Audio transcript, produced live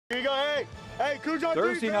you go. Hey, Cujo.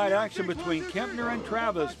 Thursday night action between Kempner and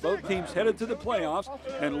Travis. Both teams headed to the playoffs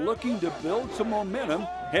and looking to build some momentum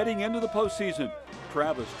heading into the postseason.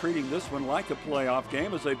 Travis treating this one like a playoff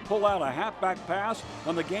game as they pull out a halfback pass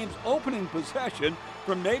on the game's opening possession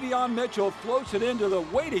from Navion Mitchell, floats it into the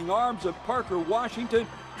waiting arms of Parker Washington.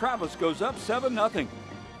 Travis goes up 7-0.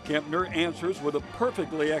 Kempner answers with a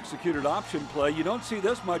perfectly executed option play. You don't see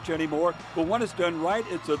this much anymore, but when it's done right,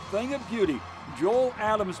 it's a thing of beauty. Joel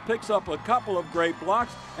Adams picks up a couple of great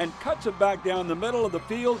blocks and cuts it back down the middle of the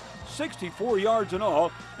field, 64 yards in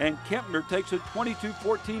all, and Kempner takes a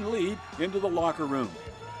 22-14 lead into the locker room.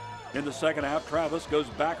 In the second half, Travis goes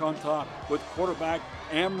back on top with quarterback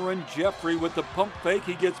Amryn Jeffrey with the pump fake.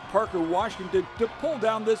 He gets Parker Washington to pull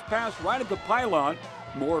down this pass right at the pylon.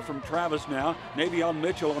 More from Travis now. Navion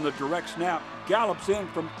Mitchell on the direct snap gallops in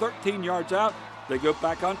from 13 yards out. They go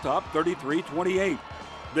back on top, 33-28.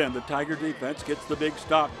 Then the Tiger defense gets the big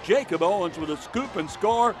stop. Jacob Owens with a scoop and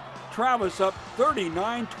score. Travis up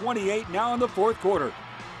 39-28 now in the fourth quarter.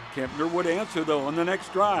 Kempner would answer, though, on the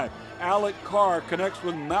next drive. Alec Carr connects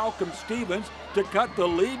with Malcolm Stevens to cut the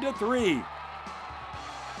lead to 3.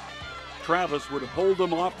 Travis would hold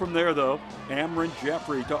them off from there, though. Amryn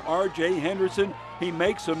Jeffrey to R.J. Henderson. He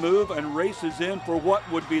makes a move and races in for what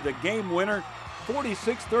would be the game winner.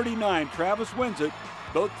 46-39, Travis wins it.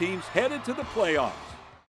 Both teams headed to the playoffs.